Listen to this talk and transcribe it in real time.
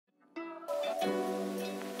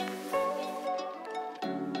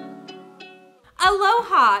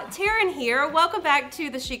Aloha, Taren here. Welcome back to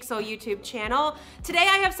the Chic Soul YouTube channel. Today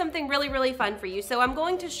I have something really fun for you. So I'm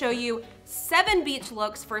going to show you 7 beach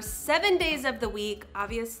looks for 7 days of the week.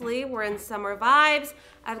 Obviously, we're in summer vibes.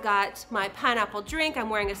 I've got my pineapple drink. I'm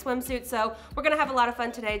wearing a swimsuit. So we're gonna have a lot of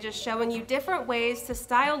fun today just showing you different ways to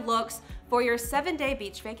style looks for your 7-day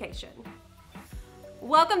beach vacation.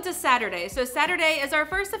 Welcome to Saturday. So Saturday is our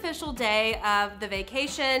first official day of the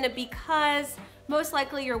vacation because most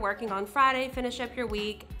likely you're working on Friday, finish up your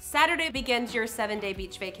week. Saturday begins your 7-day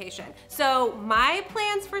beach vacation. So my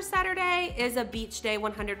plans for Saturday is a beach day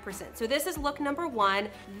 100%. So this is look number 1.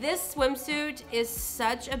 This swimsuit is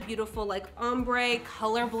such a beautiful like ombre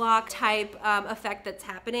color block type effect that's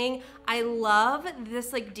happening. I love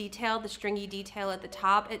this like detail, the stringy detail at the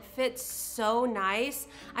top. It fits so nice.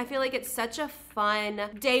 I feel like it's such a fun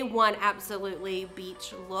day 1 absolutely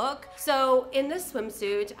beach look. So in this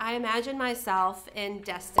swimsuit, I imagine myself in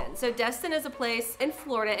Destin. So Destin is a place in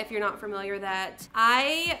Florida, if you're not familiar, that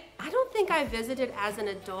I don't think I visited as an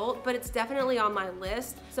adult, but it's definitely on my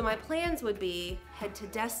list. So my plans would be head to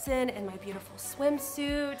Destin in my beautiful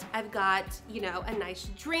swimsuit. I've got, you know, a nice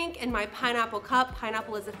drink in my pineapple cup.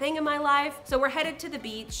 Pineapple is a thing in my life. So we're headed to the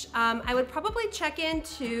beach. I would probably check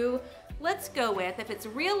into, let's go with, if it's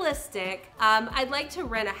realistic, I'd like to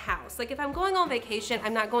rent a house. Like if I'm going on vacation,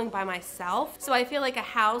 I'm not going by myself. So I feel like a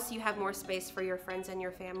house, you have more space for your friends and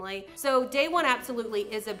your family. So day 1 absolutely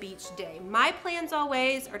is a beach day. My plans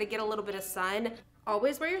always are to get a little bit of sun.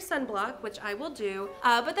 Always wear your sunblock, which I will do,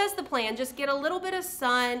 but that's the plan. Just get a little bit of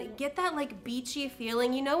sun, get that like beachy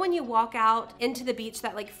feeling. You know when you walk out into the beach,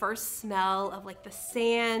 that like first smell of like the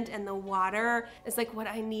sand and the water is like what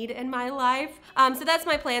I need in my life. So that's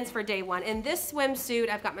my plans for day 1. In this swimsuit,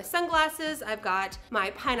 I've got my sunglasses, I've got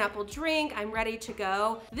my pineapple drink, I'm ready to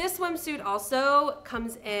go. This swimsuit also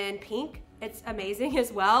comes in pink. It's amazing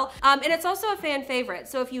as well. And it's also a fan favorite.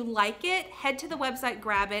 So if you like it, head to the website,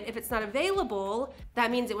 grab it. If it's not available, that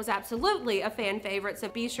means it was absolutely a fan favorite. So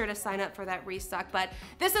be sure to sign up for that restock. But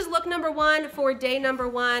this is look number 1 for day number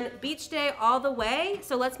 1, beach day all the way.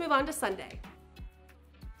 So let's move on to Sunday.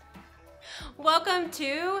 Welcome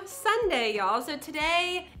to Sunday, y'all. So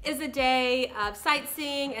today is a day of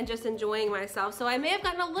sightseeing and just enjoying myself. So I may have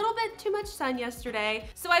gotten a little bit too much sun yesterday.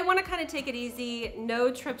 So I want to kind of take it easy.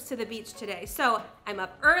 No trips to the beach today. So I'm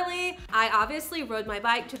up early. I obviously rode my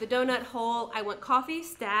bike to the donut hole. I want coffee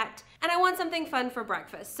stat and I want something fun for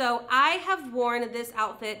breakfast. So I have worn this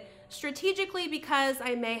outfit strategically because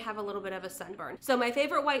I may have a little bit of a sunburn. So my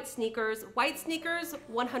favorite white sneakers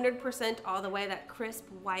 100% all the way, that crisp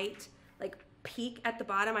white like peak at the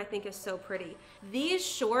bottom I think is so pretty. These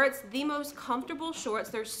shorts, the most comfortable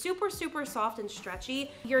shorts, they're super soft and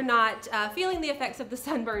stretchy. You're not feeling the effects of the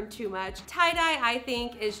sunburn too much. Tie-dye I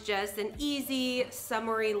think is just an easy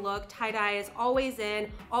summery look. Tie-dye is always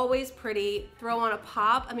in, always pretty. Throw on a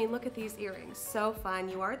pop. I mean, look at these earrings, so fun.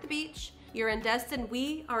 You are at the beach. You're in Destin,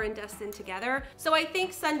 we are in Destin together. So I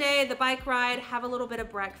think Sunday, the bike ride, have a little bit of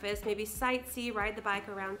breakfast, maybe sightsee, ride the bike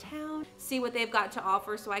around town, see what they've got to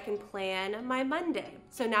offer so I can plan my Monday.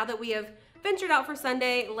 So now that we have ventured out for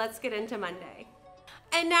Sunday, let's get into Monday.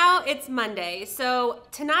 And now it's Monday. So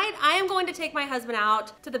tonight I am going to take my husband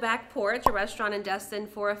out to the Back Porch, a restaurant in Destin,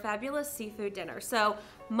 for a fabulous seafood dinner. So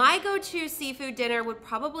my go-to seafood dinner would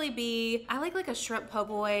probably be, I like a shrimp po'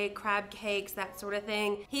 boy, crab cakes, that sort of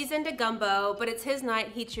thing. He's into gumbo, but it's his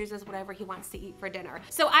night. He chooses whatever he wants to eat for dinner.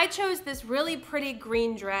 So I chose this really pretty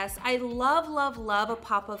green dress. I love a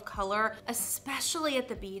pop of color, especially at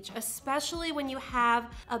the beach, especially when you have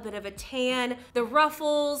a bit of a tan. The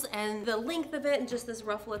ruffles and the length of it and just this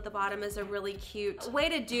ruffle at the bottom is a really cute way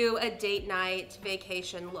to do a date night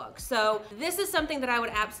vacation look. So this is something that I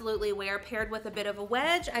would absolutely wear paired with a bit of a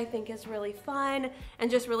wedge. I think is really fun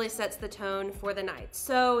and just really sets the tone for the night.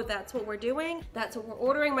 So that's what we're doing. That's what we're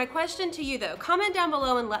ordering. My question to you though, comment down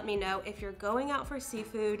below and let me know if you're going out for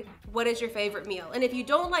seafood, what is your favorite meal? And if you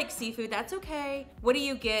don't like seafood, that's okay. What do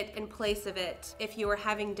you get in place of it if you are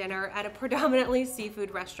having dinner at a predominantly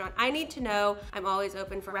seafood restaurant? I need to know. I'm always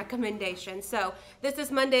open for recommendations. So this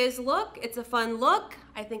is Monday's look. It's a fun look.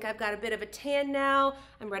 I think I've got a bit of a tan now.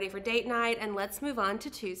 I'm ready for date night, and let's move on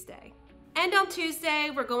to Tuesday. And on Tuesday,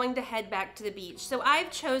 we're going to head back to the beach. So I've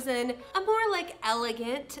chosen a more like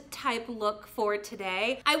elegant type look for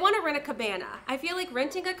today. I want to rent a cabana. I feel like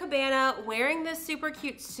renting a cabana, wearing this super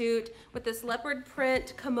cute suit with this leopard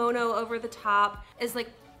print kimono over the top is like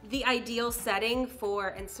the ideal setting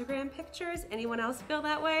for Instagram pictures. Anyone else feel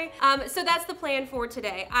that way? So that's the plan for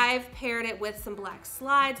today. I've paired it with some black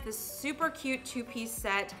slides, this super cute two-piece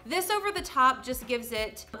set. This over the top just gives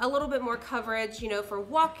it a little bit more coverage, you know, for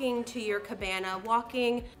walking to your cabana,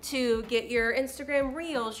 walking to get your Instagram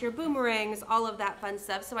reels, your boomerangs, all of that fun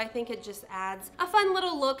stuff. So I think it just adds a fun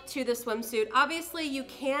little look to the swimsuit. Obviously, you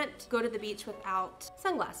can't go to the beach without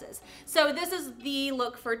sunglasses. So this is the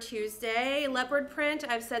look for Tuesday. Leopard print,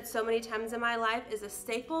 I've said so many times in my life, is a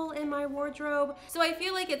staple in my wardrobe. So I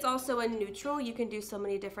feel like it's also a neutral. You can do so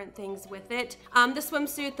many different things with it. The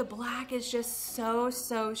swimsuit, the black is just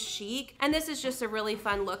so chic. And this is just a really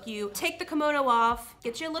fun look. You take the kimono off,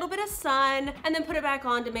 get you a little bit of sun, and then put it back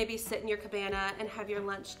on to maybe sit in your cabana and have your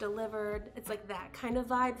lunch delivered. It's like that kind of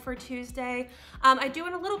vibe for Tuesday. I do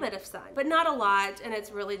want a little bit of sun, but not a lot. And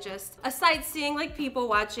it's really just a sightseeing, like people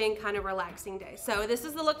watching, kind of relaxing day. So this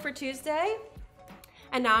is the look for Tuesday.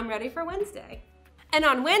 And now I'm ready for Wednesday. And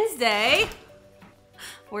on Wednesday,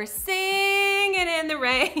 we're singing in the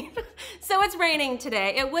rain. So it's raining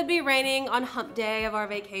today. It would be raining on hump day of our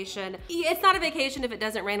vacation. It's not a vacation if it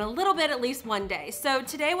doesn't rain a little bit at least one day. So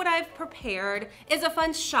today what I've prepared is a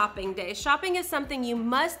fun shopping day. Shopping is something you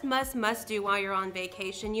must do while you're on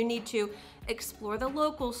vacation. You need to explore the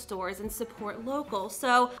local stores and support local.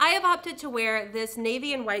 So I have opted to wear this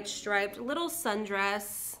navy and white striped little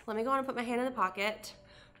sundress. Let me go on and put my hand in the pocket,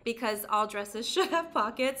 because all dresses should have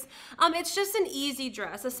pockets. It's just an easy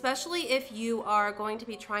dress, especially if you are going to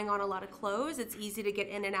be trying on a lot of clothes. It's easy to get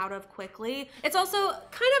in and out of quickly. It's also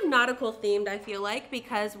kind of nautical themed, I feel like,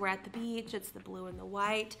 because we're at the beach. It's the blue and the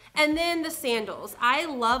white. And then the sandals. I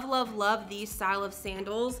love these style of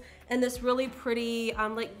sandals. And this really pretty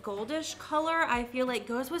like goldish color, I feel like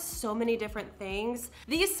goes with so many different things.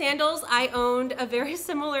 These sandals, I owned a very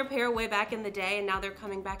similar pair way back in the day, and now they're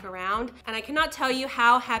coming back around. And I cannot tell you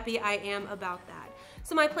how happy I am about that.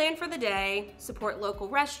 So my plan for the day, support local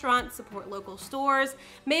restaurants, support local stores.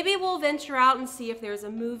 Maybe we'll venture out and see if there's a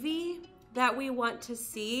movie that we want to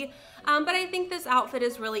see. But I think this outfit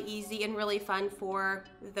is really easy and really fun for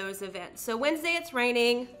those events. So Wednesday it's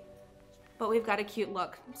raining, but we've got a cute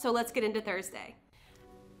look. So let's get into Thursday.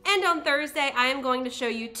 And on Thursday, I am going to show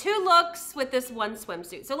you 2 looks with this one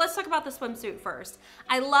swimsuit. So let's talk about the swimsuit first.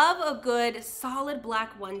 I love a good solid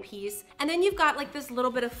black one piece. And then you've got like this little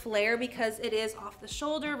bit of flare because it is off the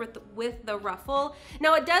shoulder with the ruffle.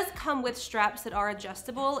 Now it does come with straps that are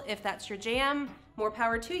adjustable. If that's your jam, more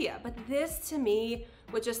power to you. But this to me,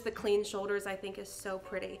 with just the clean shoulders, I think is so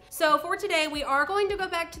pretty. So for today, we are going to go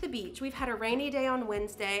back to the beach. We've had a rainy day on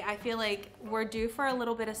Wednesday. I feel like we're due for a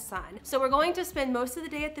little bit of sun. So we're going to spend most of the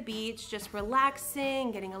day at the beach, just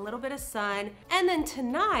relaxing, getting a little bit of sun. And then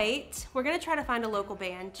tonight, we're gonna try to find a local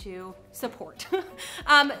band to support.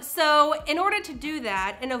 So in order to do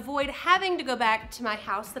that and avoid having to go back to my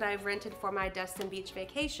house that I've rented for my Destin Beach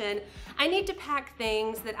vacation, I need to pack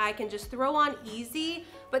things that I can just throw on easy,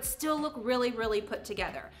 but still look really put together.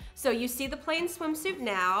 So you see the plain swimsuit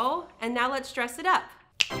now, and now let's dress it up.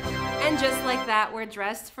 And just like that, we're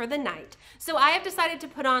dressed for the night. So I have decided to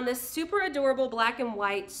put on this super adorable black and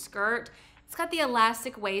white skirt. It's got the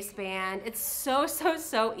elastic waistband. It's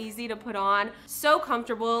so easy to put on, so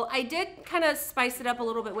comfortable. I did kind of spice it up a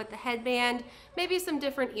little bit with the headband, maybe some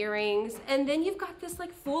different earrings, and then you've got this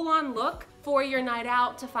like full-on look for your night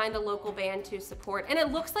out to find a local band to support. And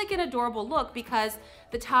it looks like an adorable look because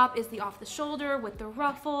the top is the off the shoulder with the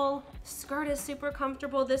ruffle. Skirt is super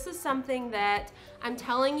comfortable. This is something that I'm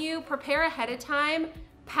telling you, prepare ahead of time.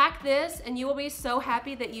 Pack this and you will be so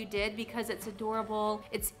happy that you did because it's adorable,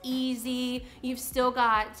 it's easy, you've still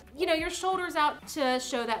got, you know, your shoulders out to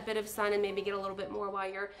show that bit of sun and maybe get a little bit more while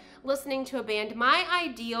you're listening to a band. My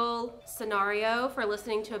ideal scenario for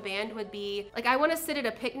listening to a band would be, like, I wanna sit at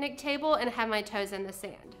a picnic table and have my toes in the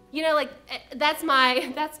sand. You know, like, that's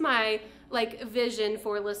my like vision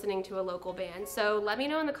for listening to a local band. So let me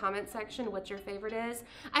know in the comment section what your favorite is.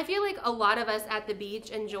 I feel like a lot of us at the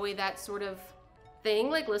beach enjoy that sort of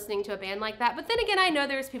thing, like listening to a band like that. But then again, I know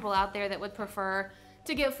there's people out there that would prefer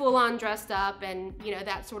to get full on dressed up and, you know,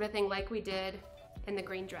 that sort of thing like we did in the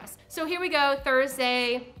green dress. So here we go,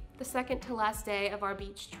 Thursday, the second to last day of our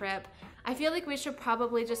beach trip. I feel like we should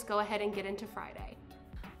probably just go ahead and get into Friday.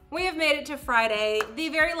 We have made it to Friday, the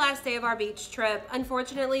very last day of our beach trip.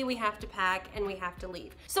 Unfortunately, we have to pack and we have to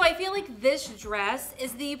leave. So I feel like this dress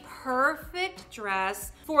is the perfect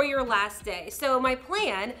dress for your last day. So my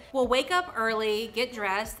plan, we'll wake up early, get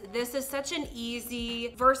dressed. This is such an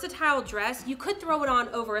easy, versatile dress. You could throw it on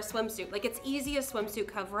over a swimsuit. Like, it's easy a swimsuit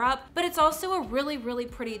cover up, but it's also a really, really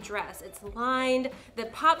pretty dress. It's lined. The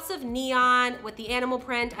pops of neon with the animal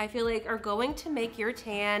print, I feel like are going to make your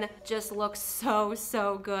tan just look so,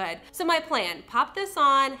 so good. So my plan, pop this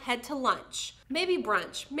on, head to lunch. Maybe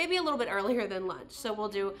brunch, maybe a little bit earlier than lunch. So we'll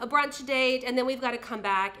do a brunch date and then we've got to come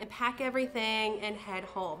back and pack everything and head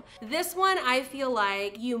home. This one I feel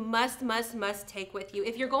like you must take with you.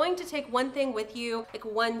 If you're going to take one thing with you, like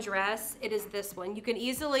one dress, it is this one. You can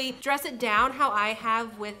easily dress it down how I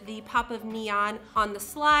have with the pop of neon on the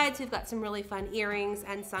slides. We've got some really fun earrings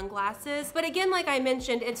and sunglasses. But again, like I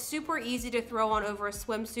mentioned, it's super easy to throw on over a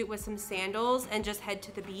swimsuit with some sandals and just head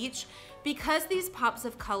to the beach because these pops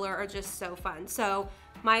of color are just so fun. So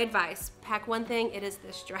my advice, pack one thing, it is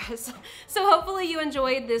this dress. So hopefully you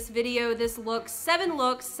enjoyed this video, this look,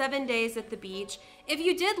 7 days at the beach. If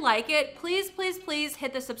you did like it, please, please, please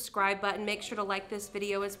hit the subscribe button. Make sure to like this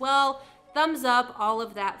video as well. Thumbs up, all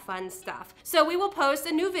of that fun stuff. So we will post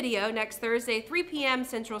a new video next Thursday, 3 p.m.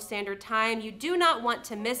 Central Standard Time. You do not want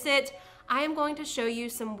to miss it. I am going to show you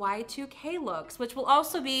some Y2K looks, which will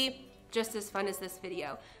also be just as fun as this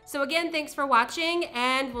video. So again, thanks for watching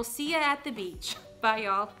and we'll see you at the beach. Bye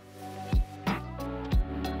y'all.